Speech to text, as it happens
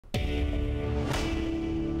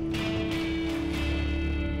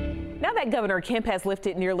Now that Governor Kemp has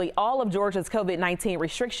lifted nearly all of Georgia's COVID-19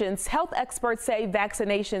 restrictions, health experts say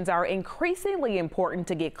vaccinations are increasingly important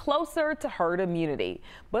to get closer to herd immunity.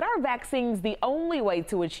 But are vaccines the only way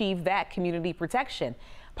to achieve that community protection?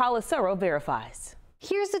 Paula Suro verifies.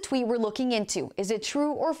 Here's the tweet we're looking into. Is it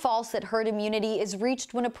true or false that herd immunity is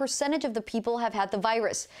reached when a percentage of the people have had the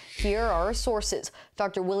virus? Here are our sources.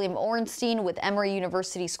 Dr. William Orenstein with Emory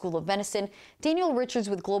University School of Medicine, Daniel Richards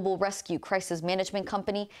with Global Rescue Crisis Management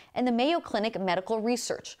Company, and the Mayo Clinic Medical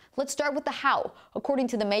Research. Let's start with the how. According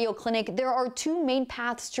to the Mayo Clinic, there are two main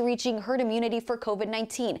paths to reaching herd immunity for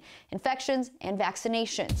COVID-19, infections and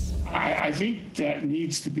vaccinations. I think that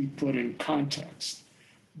needs to be put in context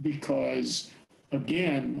because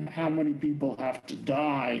again, how many people have to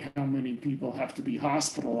die, how many people have to be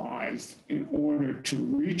hospitalized in order to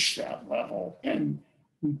reach that level. And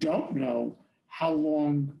we don't know how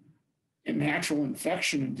long a natural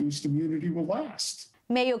infection-induced immunity will last.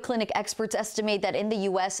 Mayo Clinic experts estimate that in the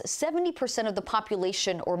U.S., 70% of the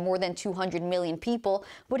population, or more than 200 million people,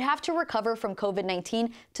 would have to recover from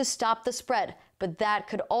COVID-19 to stop the spread. But that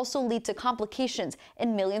could also lead to complications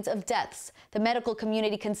and millions of deaths. The medical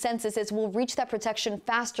community consensus is we'll reach that protection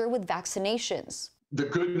faster with vaccinations. The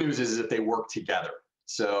good news is that they work together.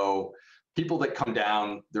 So people that come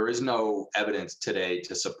down, there is no evidence today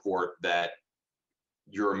to support that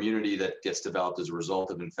your immunity that gets developed as a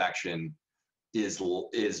result of infection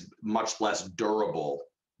is much less durable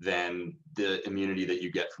than the immunity that you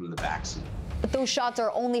get from the vaccine. But those shots are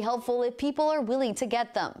only helpful if people are willing to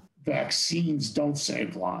get them. Vaccines don't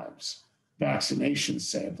save lives. Vaccinations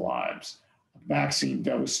save lives. A vaccine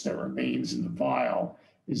dose that remains in the vial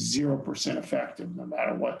is 0% effective no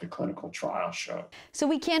matter what the clinical trial show. So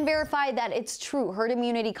we can verify that it's true. Herd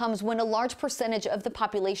immunity comes when a large percentage of the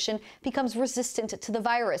population becomes resistant to the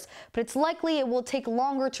virus. But it's likely it will take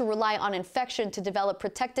longer to rely on infection to develop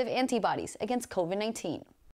protective antibodies against COVID-19.